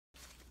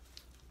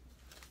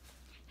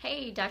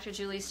Hey, Dr.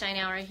 Julie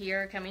Steinauer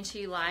here, coming to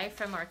you live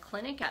from our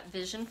clinic at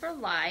Vision for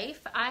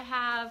Life. I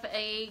have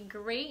a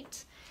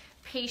great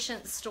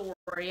patient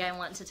story I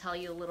want to tell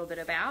you a little bit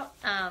about.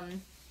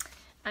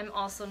 I'm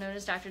also known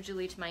as Dr.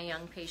 Julie to my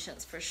young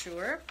patients for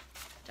sure.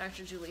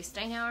 Dr. Julie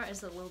Steinauer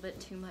is a little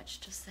bit too much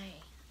to say.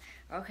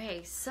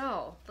 Okay,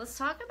 so let's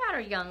talk about our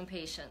young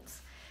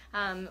patients.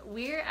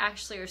 We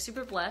actually are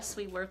super blessed.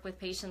 We work with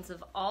patients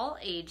of all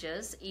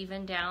ages,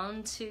 even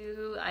down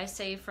to, I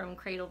say from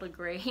cradle to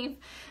grave,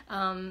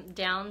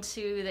 down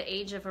to the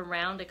age of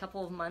around a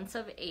couple of months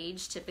of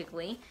age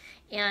typically.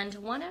 And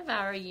one of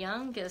our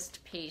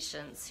youngest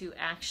patients who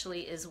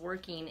actually is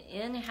working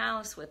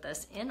in-house with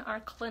us in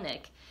our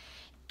clinic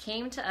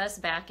came to us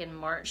back in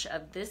March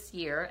of this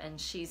year, and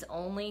she's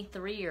only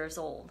 3 years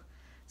old.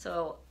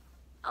 So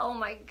oh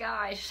my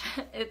gosh,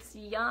 it's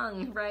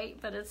young, right?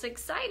 But it's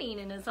exciting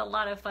and it's a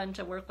lot of fun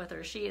to work with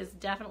her. She is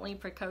definitely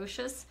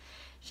precocious.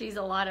 She's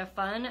a lot of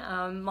fun.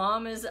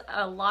 Mom is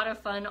a lot of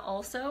fun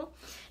also.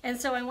 And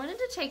so I wanted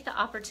to take the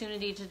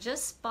opportunity to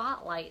just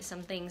spotlight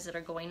some things that are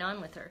going on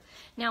with her.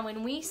 Now,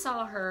 when we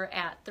saw her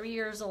at 3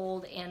 years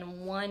old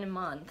and 1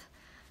 month,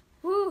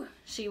 whew,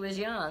 she was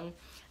young.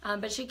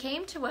 But she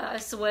came to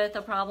us with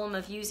a problem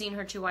of using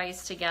her two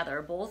eyes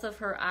together. Both of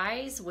her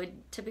eyes would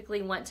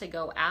typically want to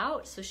go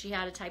out, so she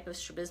had a type of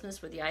strabismus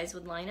where the eyes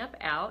would line up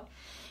out.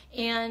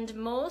 And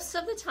most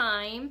of the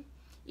time,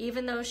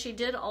 even though she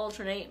did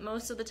alternate,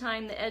 most of the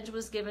time the edge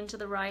was given to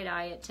the right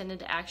eye. It tended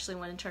to actually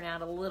want to turn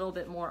out a little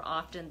bit more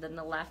often than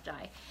the left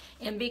eye.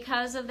 And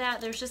because of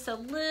that, there's just a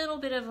little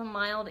bit of a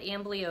mild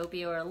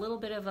amblyopia, or a little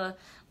bit of a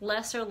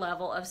lesser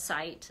level of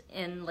sight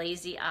in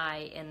lazy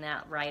eye in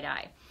that right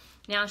eye.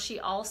 Now, she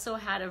also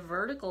had a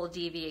vertical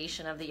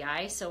deviation of the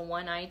eye, so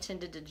one eye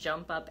tended to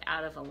jump up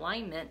out of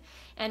alignment.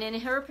 And in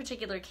her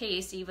particular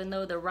case, even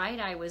though the right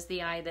eye was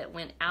the eye that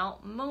went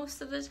out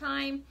most of the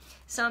time,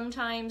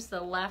 sometimes the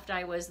left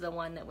eye was the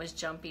one that was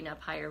jumping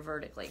up higher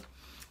vertically.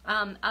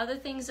 Other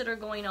things that are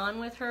going on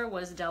with her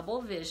was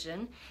double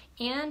vision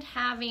and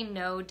having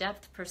no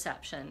depth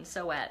perception.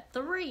 So at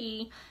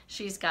 3,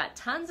 she's got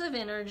tons of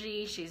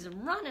energy, she's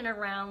running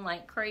around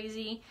like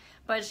crazy,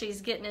 but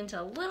she's getting into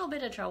a little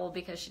bit of trouble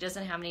because she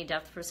doesn't have any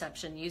depth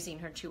perception using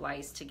her two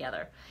eyes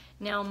together.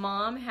 Now,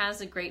 Mom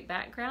has a great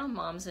background.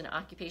 Mom's an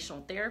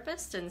occupational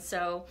therapist, and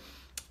so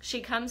she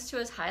comes to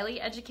us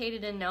highly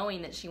educated and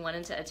knowing that she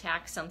wanted to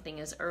attack something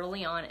as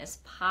early on as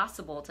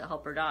possible to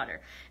help her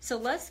daughter. So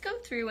let's go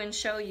through and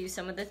show you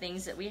some of the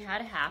things that we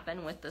had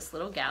happen with this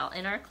little gal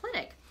in our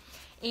clinic.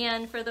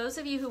 And for those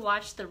of you who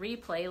watched the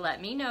replay,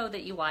 let me know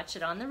that you watch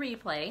it on the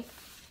replay.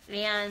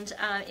 And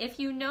if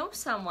you know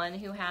someone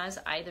who has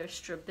either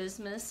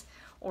strabismus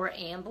or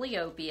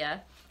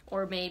amblyopia,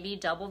 or maybe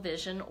double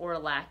vision or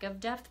lack of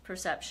depth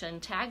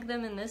perception, tag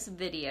them in this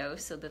video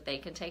so that they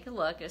can take a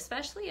look,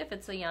 especially if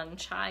it's a young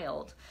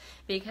child.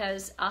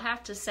 Because I'll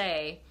have to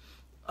say,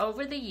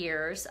 over the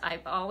years,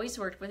 I've always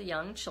worked with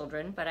young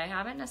children, but I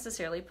haven't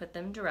necessarily put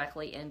them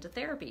directly into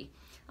therapy.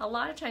 A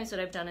lot of times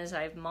what I've done is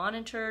I've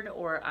monitored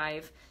or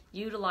I've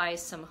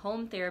utilized some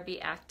home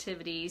therapy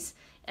activities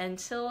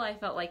until I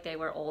felt like they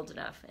were old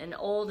enough. And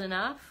old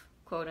enough,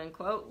 quote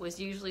unquote, was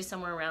usually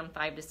somewhere around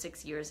 5 to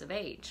 6 years of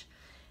age.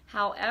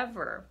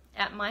 However,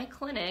 at my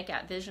clinic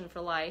at Vision for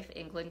Life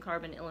in Glen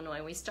Carbon,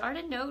 Illinois, we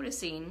started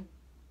noticing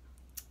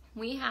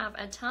we have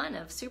a ton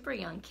of super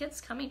young kids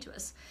coming to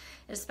us,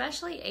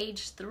 especially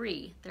age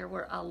 3. There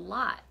were a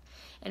lot.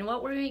 And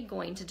what were we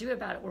going to do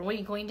about it? Were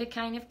we going to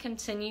kind of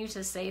continue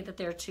to say that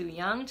they're too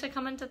young to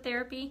come into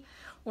therapy?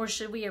 Or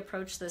should we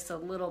approach this a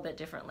little bit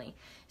differently?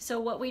 So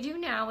what we do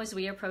now is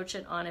we approach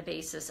it on a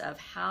basis of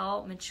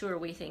how mature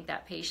we think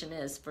that patient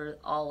is for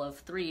all of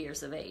 3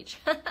 years of age.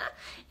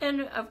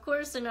 And of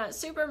course, they're not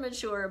super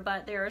mature,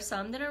 but there are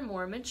some that are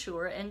more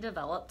mature and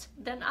developed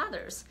than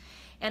others.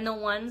 And the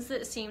ones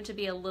that seem to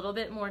be a little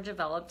bit more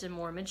developed and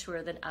more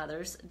mature than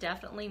others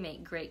definitely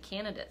make great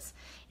candidates.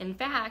 In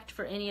fact,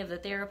 for any of the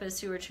therapists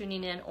who are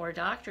tuning in or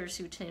doctors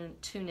who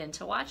tune in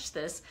to watch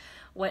this,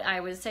 what I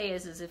would say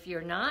is if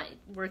you're not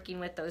working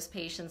with those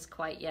patients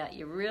quite yet,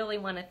 you really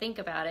want to think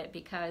about it,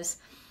 because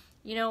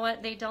you know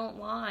what? They don't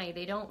lie,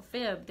 they don't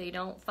fib, they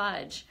don't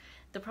fudge.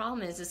 The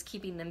problem is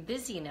keeping them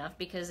busy enough,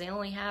 because they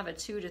only have a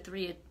 2 to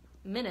 3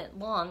 minute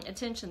long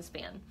attention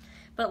span.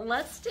 But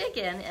let's dig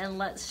in and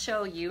let's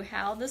show you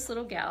how this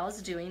little gal is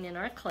doing in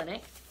our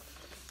clinic.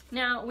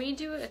 Now, we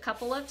do a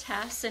couple of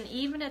tests, and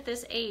even at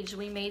this age,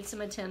 we made some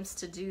attempts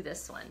to do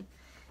this one.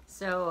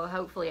 So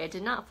hopefully I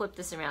did not flip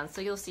this around, so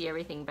you'll see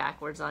everything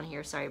backwards on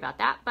here. Sorry about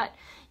that. But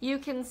you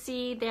can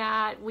see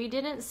that we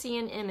didn't see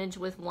an image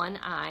with one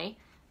eye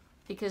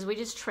because we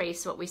just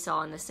traced what we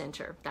saw in the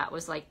center. That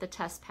was like the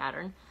test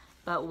pattern.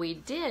 But we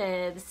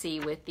did see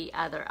with the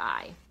other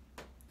eye.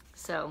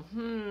 So,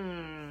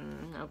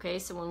 okay,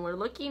 so when we're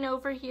looking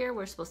over here,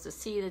 we're supposed to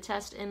see the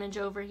test image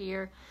over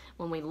here.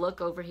 When we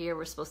look over here,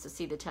 we're supposed to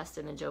see the test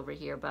image over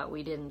here, but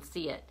we didn't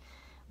see it.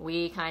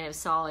 We kind of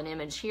saw an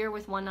image here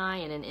with one eye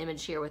and an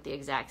image here with the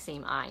exact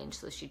same eye, and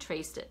so she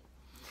traced it.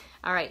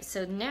 All right,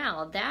 so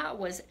now that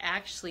was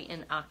actually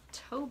in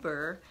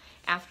October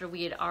after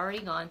we had already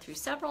gone through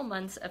several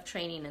months of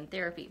training and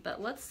therapy.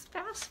 But let's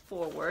fast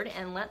forward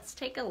and let's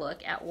take a look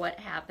at what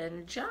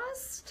happened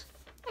just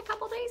a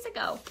couple days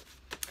ago.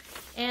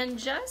 And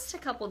just a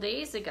couple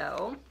days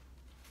ago,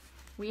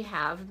 we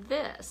have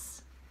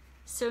this.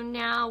 So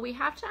now we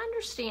have to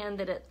understand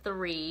that at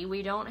 3,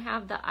 we don't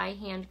have the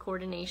eye-hand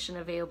coordination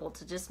available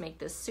to just make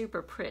this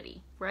super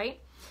pretty, right?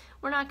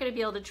 We're not going to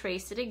be able to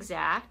trace it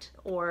exact,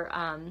 or,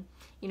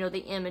 you know, the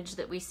image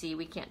that we see,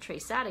 we can't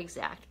trace that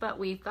exact. But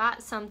we've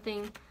got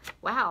something,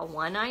 wow,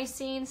 one eye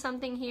seeing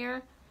something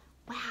here.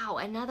 Wow,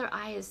 another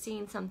eye is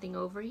seeing something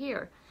over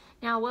here.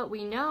 Now what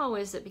we know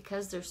is that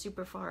because they're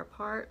super far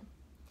apart,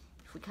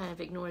 if we kind of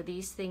ignore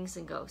these things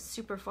and go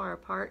super far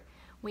apart,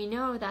 we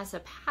know that's a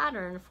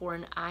pattern for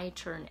an eye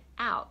turn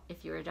out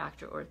if you're a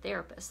doctor or a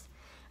therapist.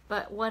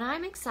 But what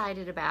I'm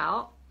excited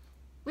about,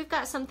 we've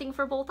got something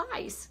for both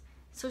eyes.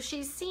 So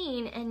she's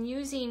seeing and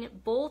using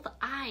both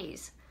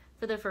eyes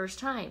for the first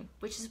time,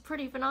 which is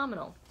pretty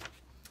phenomenal.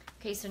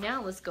 Okay, so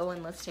now let's go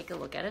and let's take a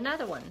look at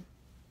another one.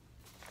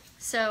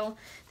 So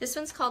this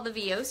one's called the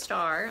VO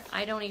Star.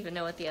 I don't even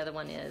know what the other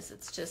one is.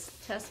 It's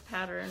just test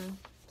pattern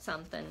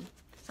something,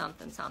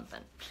 something,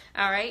 something.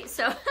 All right,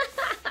 so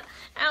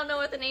I don't know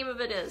what the name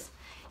of it is.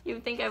 You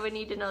would think I would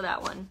need to know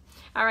that one.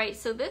 All right,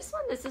 so this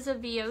one, this is a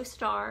VO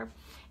Star.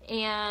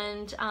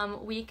 And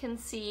we can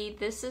see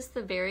this is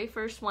the very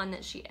first one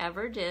that she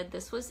ever did.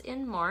 This was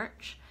in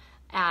March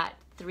at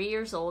 3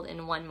 years old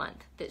in 1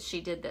 month that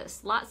she did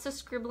this. Lots of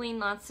scribbling,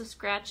 lots of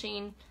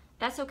scratching.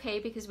 That's okay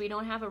because we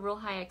don't have a real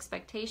high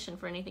expectation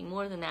for anything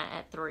more than that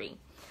at 3.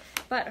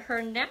 But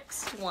her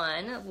next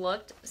one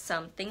looked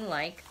something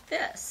like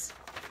this.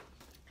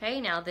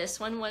 Okay, now this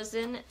one was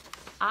in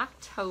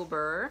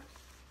October.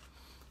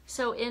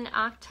 So in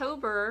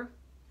October,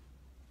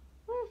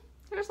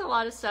 there's a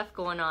lot of stuff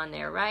going on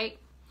there, right?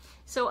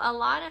 So a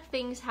lot of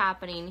things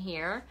happening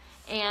here,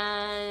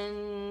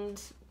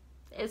 and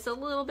it's a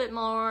little bit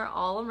more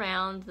all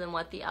around than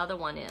what the other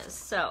one is.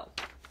 So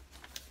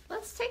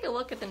let's take a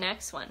look at the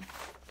next one.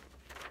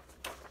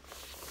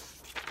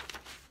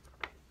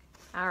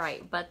 All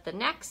right, but the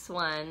next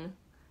one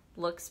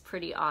looks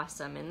pretty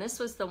awesome, and this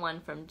was the one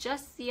from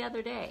just the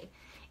other day.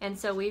 And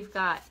so we've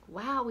got,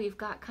 wow, we've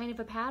got kind of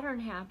a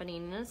pattern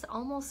happening, and it's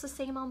almost the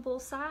same on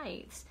both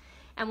sides.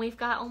 And we've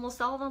got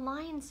almost all the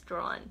lines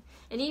drawn.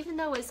 And even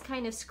though it's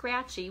kind of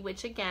scratchy,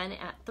 which again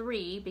at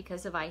 3,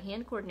 because of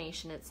eye-hand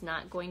coordination, it's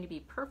not going to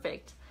be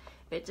perfect,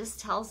 it just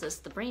tells us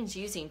the brain's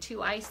using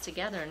 2 eyes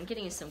together and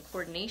getting some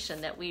coordination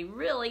that we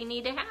really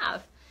need to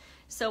have.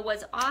 So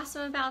what's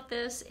awesome about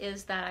this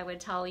is that I would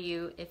tell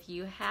you, if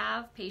you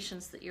have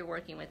patients that you're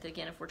working with,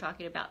 again, if we're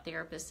talking about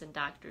therapists and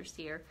doctors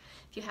here,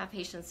 if you have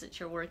patients that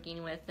you're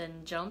working with, then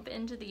jump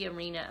into the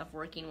arena of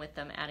working with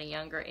them at a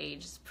younger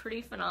age. It's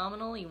pretty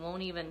phenomenal. You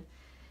won't even,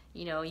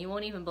 you know, you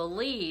won't even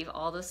believe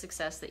all the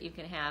success that you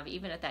can have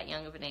even at that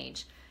young of an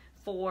age.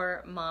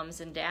 For moms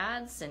and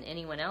dads and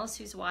anyone else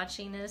who's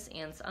watching this,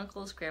 aunts,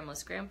 uncles,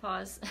 grandmas,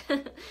 grandpas,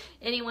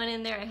 anyone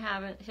in there I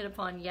haven't hit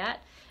upon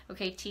yet.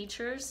 Okay,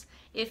 teachers,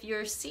 if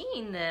you're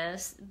seeing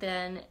this,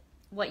 then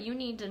what you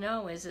need to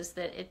know is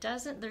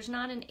that there's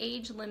not an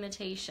age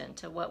limitation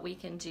to what we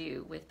can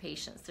do with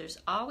patients. There's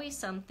always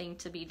something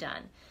to be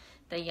done.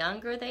 The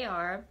younger they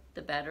are,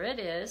 the better it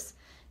is.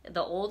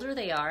 The older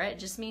they are, it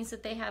just means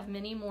that they have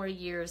many more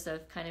years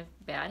of kind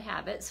of bad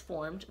habits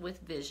formed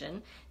with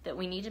vision that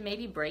we need to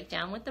maybe break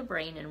down with the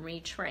brain and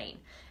retrain.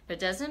 But it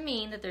doesn't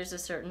mean that there's a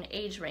certain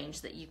age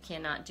range that you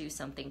cannot do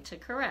something to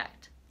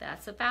correct.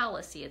 That's a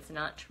fallacy. It's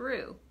not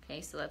true.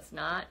 Okay, so that's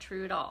not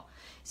true at all.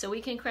 So we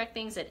can correct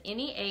things at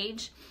any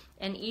age,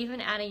 and even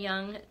at a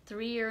young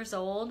 3 years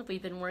old.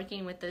 We've been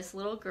working with this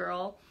little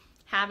girl,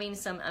 having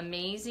some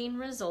amazing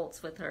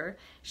results with her.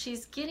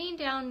 She's getting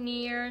down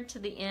near to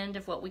the end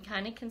of what we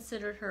kind of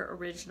considered her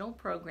original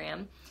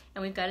program,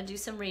 and we've got to do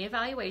some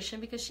reevaluation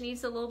because she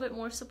needs a little bit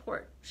more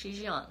support. She's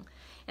young.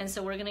 And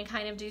so we're going to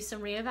kind of do some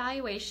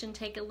reevaluation,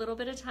 take a little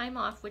bit of time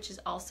off, which is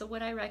also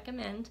what I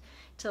recommend,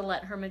 to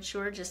let her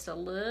mature just a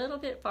little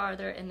bit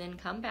farther and then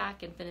come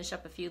back and finish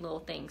up a few little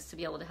things to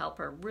be able to help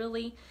her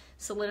really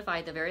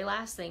solidify the very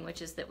last thing,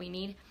 which is that we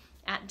need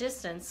at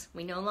distance.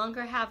 We no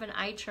longer have an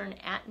eye turn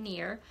at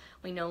near.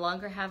 We no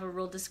longer have a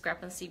real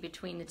discrepancy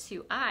between the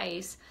 2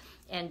 eyes,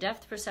 and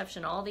depth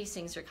perception, all these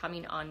things are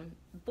coming on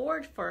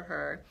board for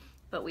her,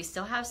 but we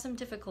still have some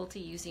difficulty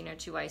using our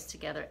 2 eyes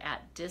together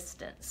at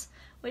distance,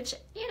 which,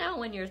 you know,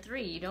 when you're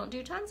 3, you don't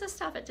do tons of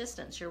stuff at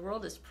distance. Your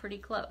world is pretty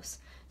close.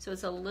 So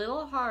it's a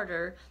little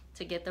harder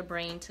to get the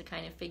brain to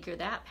kind of figure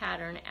that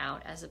pattern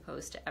out as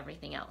opposed to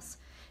everything else.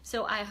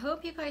 So I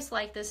hope you guys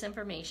like this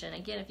information.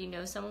 Again, if you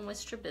know someone with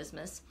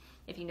strabismus,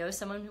 if you know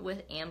someone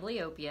with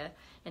amblyopia,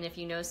 and if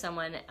you know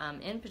someone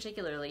in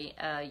particularly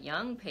a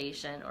young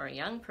patient or a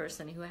young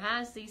person who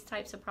has these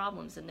types of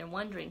problems and they're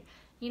wondering,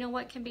 you know,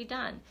 what can be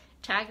done?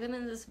 tag them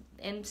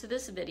into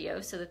this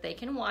video so that they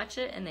can watch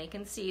it and they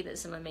can see that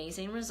some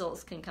amazing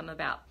results can come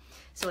about.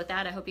 So with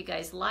that, I hope you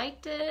guys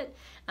liked it.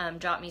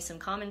 Drop me some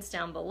comments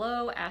down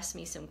below, ask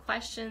me some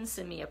questions,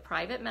 send me a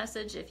private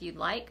message if you'd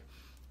like.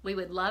 We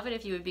would love it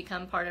if you would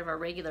become part of our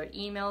regular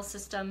email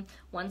system,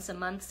 once a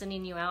month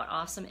sending you out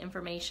awesome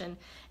information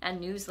and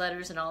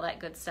newsletters and all that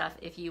good stuff.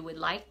 If you would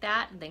like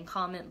that, then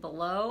comment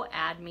below,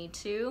 add me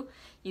too.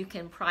 You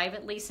can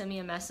privately send me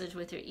a message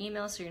with your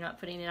email so you're not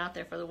putting it out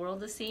there for the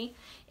world to see,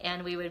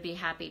 and we would be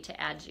happy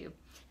to add you.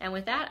 And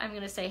with that, I'm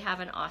going to say have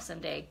an awesome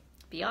day.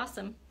 Be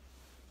awesome.